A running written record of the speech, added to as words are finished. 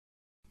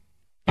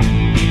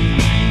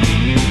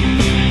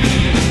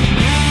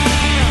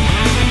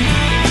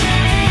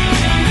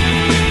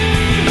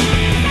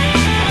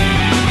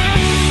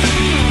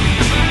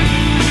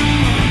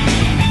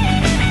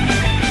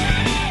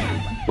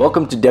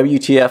Welcome to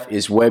WTF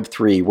is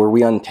Web3, where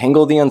we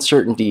untangle the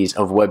uncertainties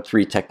of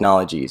Web3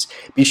 technologies.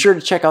 Be sure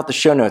to check out the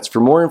show notes for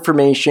more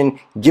information,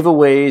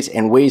 giveaways,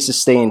 and ways to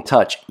stay in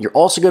touch. You're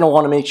also going to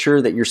want to make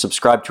sure that you're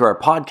subscribed to our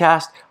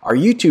podcast, our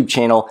YouTube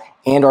channel,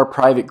 and our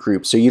private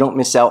group so you don't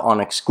miss out on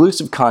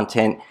exclusive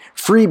content,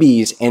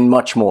 freebies, and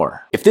much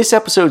more. If this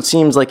episode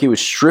seems like it was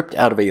stripped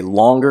out of a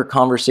longer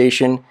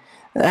conversation,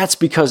 that's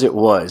because it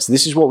was.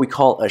 This is what we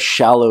call a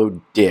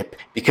shallow dip,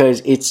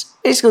 because it's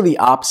basically the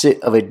opposite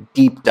of a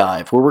deep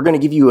dive, where we're going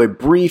to give you a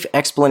brief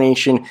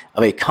explanation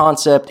of a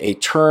concept, a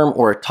term,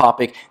 or a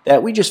topic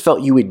that we just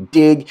felt you would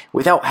dig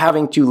without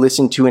having to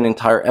listen to an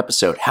entire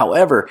episode.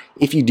 However,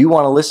 if you do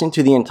want to listen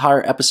to the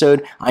entire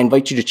episode, I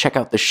invite you to check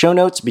out the show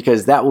notes,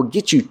 because that will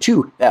get you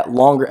to that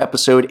longer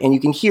episode and you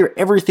can hear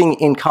everything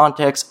in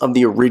context of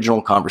the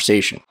original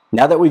conversation.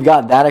 Now that we've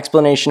got that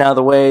explanation out of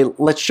the way,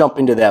 let's jump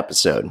into the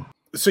episode.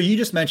 So you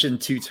just mentioned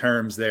two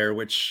terms there,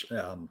 which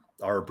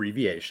are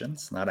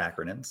abbreviations, not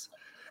acronyms.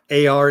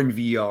 AR and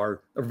VR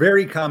are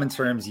very common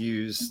terms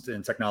used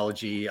in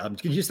technology.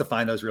 Could you just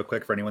define those real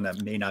quick for anyone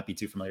that may not be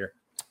too familiar?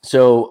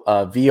 So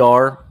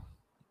VR,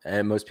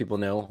 most people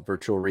know,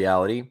 virtual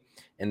reality.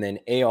 And then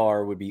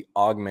AR would be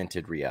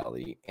augmented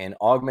reality. And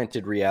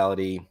augmented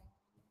reality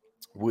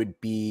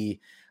would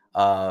be,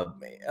 a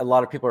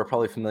lot of people are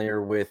probably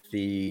familiar with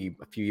a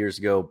few years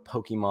ago,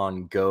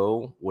 Pokemon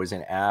Go was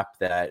an app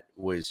that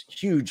was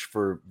huge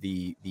for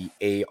the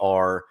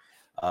AR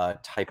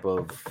type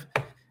of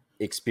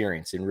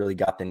experience and really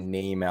got the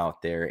name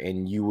out there.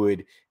 And you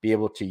would be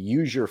able to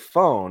use your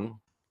phone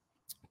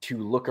to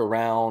look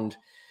around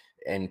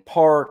in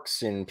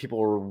parks, and people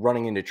were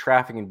running into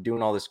traffic and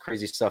doing all this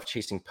crazy stuff,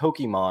 chasing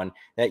Pokemon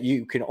that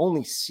you can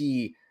only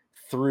see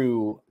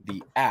through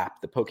the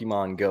app, the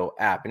Pokemon Go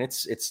app. And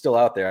it's still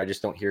out there. I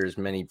just don't hear as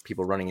many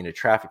people running into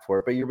traffic for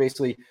it, but you're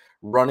basically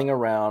running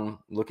around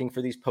looking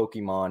for these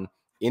Pokemon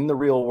in the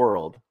real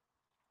world.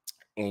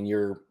 And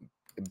you're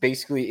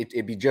basically,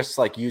 it'd be just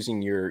like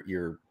using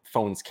your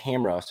phone's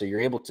camera. So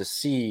you're able to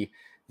see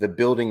the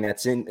building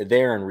that's in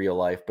there in real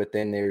life, but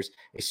then there's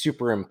a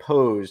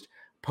superimposed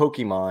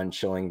Pokemon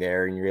showing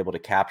there and you're able to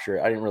capture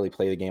it. I didn't really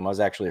play the game. I was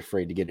actually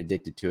afraid to get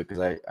addicted to it because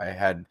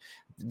I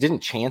didn't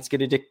Chance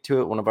get addicted to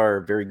it. One of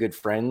our very good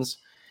friends,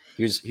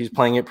 he was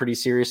playing it pretty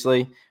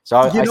seriously. So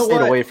I stayed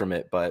away from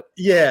it, but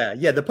yeah.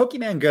 The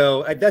Pokemon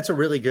Go, that's a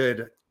really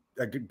good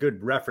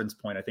reference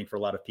point, I think, for a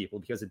lot of people,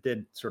 because it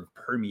did sort of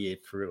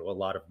permeate through a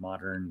lot of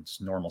modern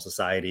normal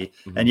society.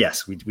 Mm-hmm. And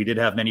yes, we did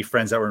have many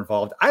friends that were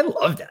involved. I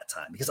loved that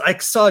time because I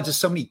saw just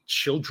so many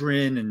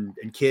children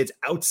and kids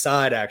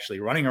outside actually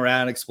running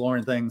around,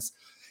 exploring things.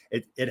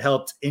 It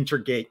helped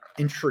integrate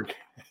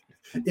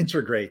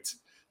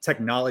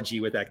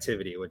technology with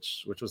activity,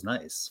 which was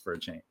nice for a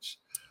change.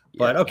 Yeah.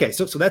 But okay,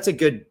 so that's a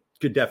good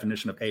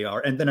definition of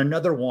AR. And then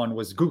another one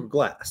was Google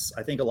Glass.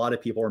 I think a lot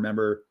of people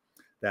remember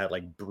that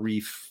like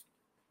brief,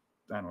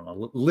 I don't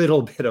know,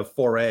 little bit of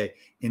foray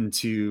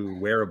into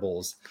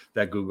wearables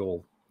that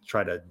Google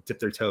tried to dip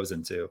their toes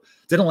into.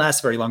 Didn't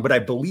last very long, but I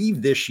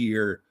believe this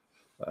year,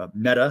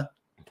 Meta,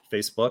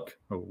 Facebook,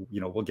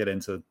 we'll get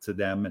into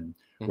them and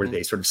where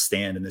they sort of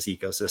stand in this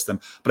ecosystem.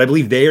 But I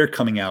believe they are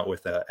coming out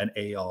with an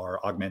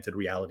AR, augmented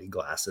reality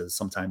glasses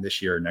sometime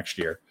this year or next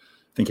year.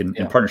 I think in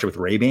partnership with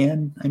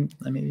Ray-Ban,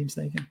 I may be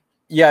mistaken.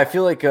 Yeah, I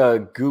feel like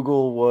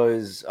Google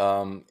was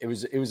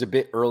it was a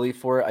bit early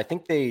for it. I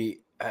think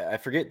I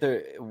forget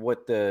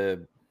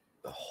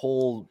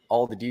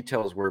all the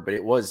details were, but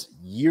it was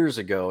years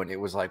ago, and it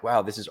was like,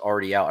 wow, this is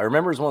already out. I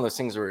remember it was one of those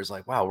things where it's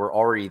like, wow, we're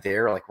already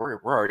there, like we're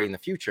already in the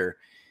future.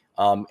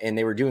 And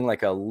they were doing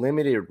like a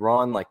limited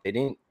run, like they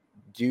didn't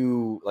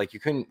do, like you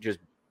couldn't just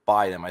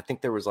buy them. I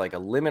think there was like a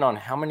limit on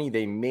how many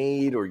they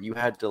made, or you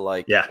had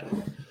to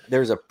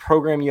there's a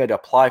program you had to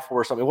apply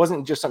for or something. It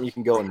wasn't just something you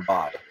can go and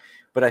buy.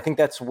 But I think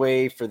that's a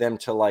way for them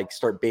to like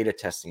start beta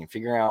testing and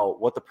figuring out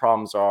what the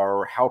problems are,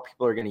 or how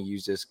people are going to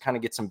use this, kind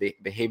of get some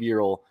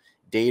behavioral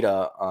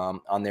data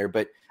on there.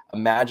 But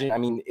imagine, I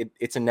mean,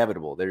 it's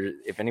inevitable.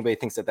 If anybody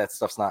thinks that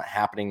stuff's not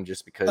happening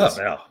just because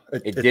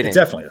it didn't. It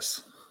definitely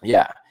is.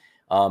 Yeah.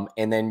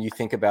 And then you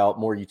think about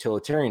more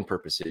utilitarian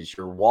purposes.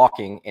 You're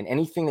walking, and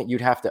anything that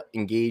you'd have to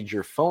engage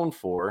your phone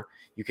for,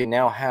 you can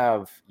now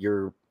have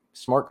your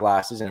smart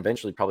glasses and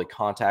eventually probably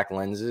contact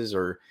lenses,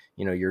 or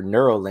your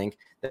Neuralink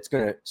that's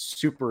going to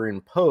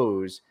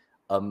superimpose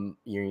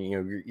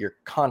your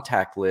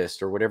contact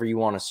list or whatever you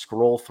want to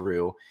scroll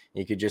through.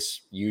 You could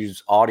just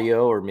use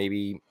audio or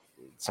maybe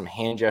some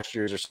hand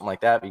gestures or something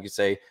like that. But you could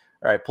say,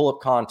 all right, pull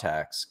up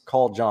contacts,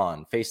 call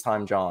John,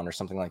 FaceTime John, or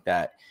something like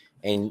that.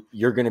 And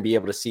you're going to be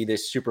able to see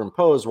this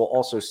superimposed while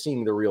also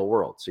seeing the real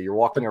world. So you're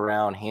walking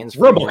around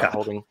hands-free,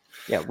 holding,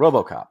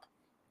 RoboCop.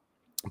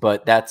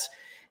 But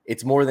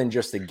it's more than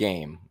just a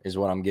game is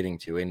what I'm getting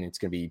to. And it's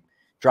going to be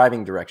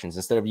driving directions.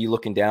 Instead of you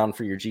looking down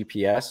for your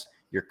GPS,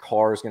 your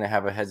car is going to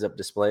have a heads-up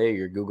display.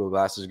 Your Google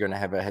Glasses are going to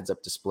have a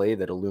heads-up display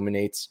that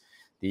illuminates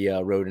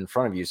the road in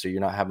front of you, so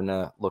you're not having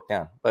to look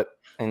down.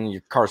 And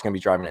your car's going to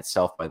be driving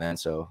itself by then,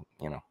 so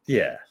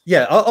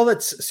Yeah, all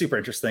that's super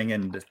interesting,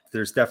 and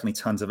there's definitely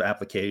tons of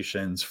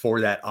applications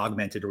for that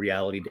augmented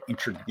reality to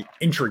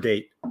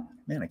integrate.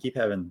 Man, I keep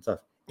having stuff.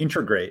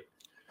 Integrate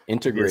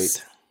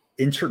this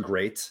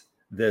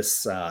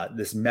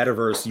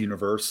metaverse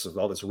universe of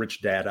all this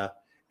rich data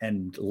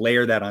and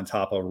layer that on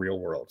top of real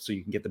world, so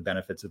you can get the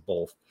benefits of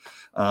both.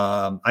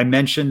 I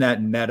mentioned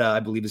that Meta, I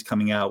believe, is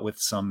coming out with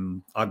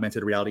some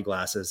augmented reality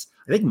glasses.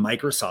 I think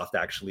Microsoft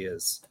actually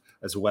is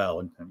as well,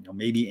 and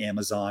maybe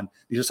Amazon.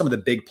 These are some of the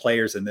big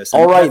players in this.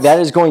 All right, that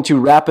is going to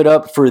wrap it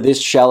up for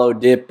this shallow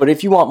dip. But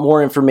if you want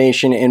more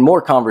information and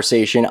more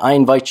conversation, I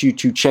invite you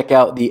to check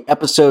out the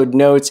episode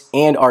notes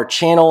and our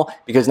channel,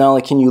 because not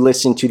only can you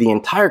listen to the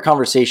entire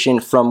conversation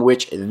from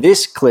which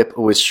this clip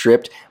was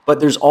stripped, but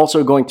there's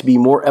also going to be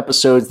more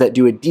episodes that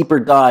do a deeper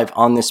dive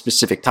on this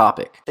specific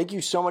topic. Thank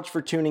you so much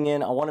for tuning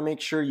in. I want to make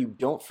sure you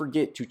don't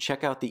forget to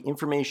check out the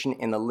information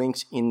and the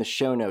links in the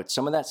show notes.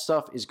 Some of that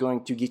stuff is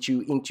going to get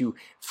you into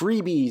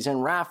freebies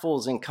and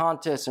raffles and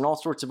contests and all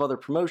sorts of other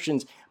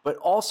promotions, but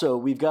also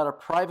we've got a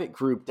private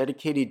group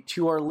dedicated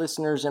to our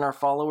listeners and our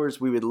followers.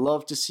 We would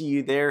love to see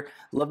you there,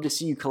 love to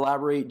see you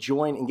collaborate,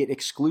 join, and get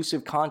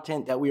exclusive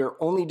content that we are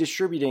only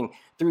distributing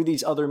through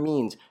these other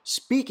means.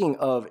 Speaking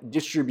of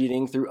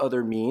distributing through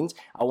other means,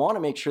 I want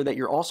to make sure that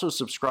you're also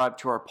subscribed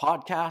to our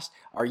podcast,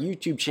 our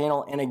YouTube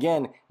channel, and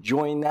again,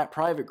 join that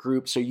private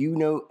group so you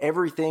know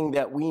everything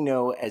that we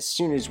know as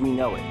soon as we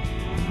know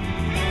it.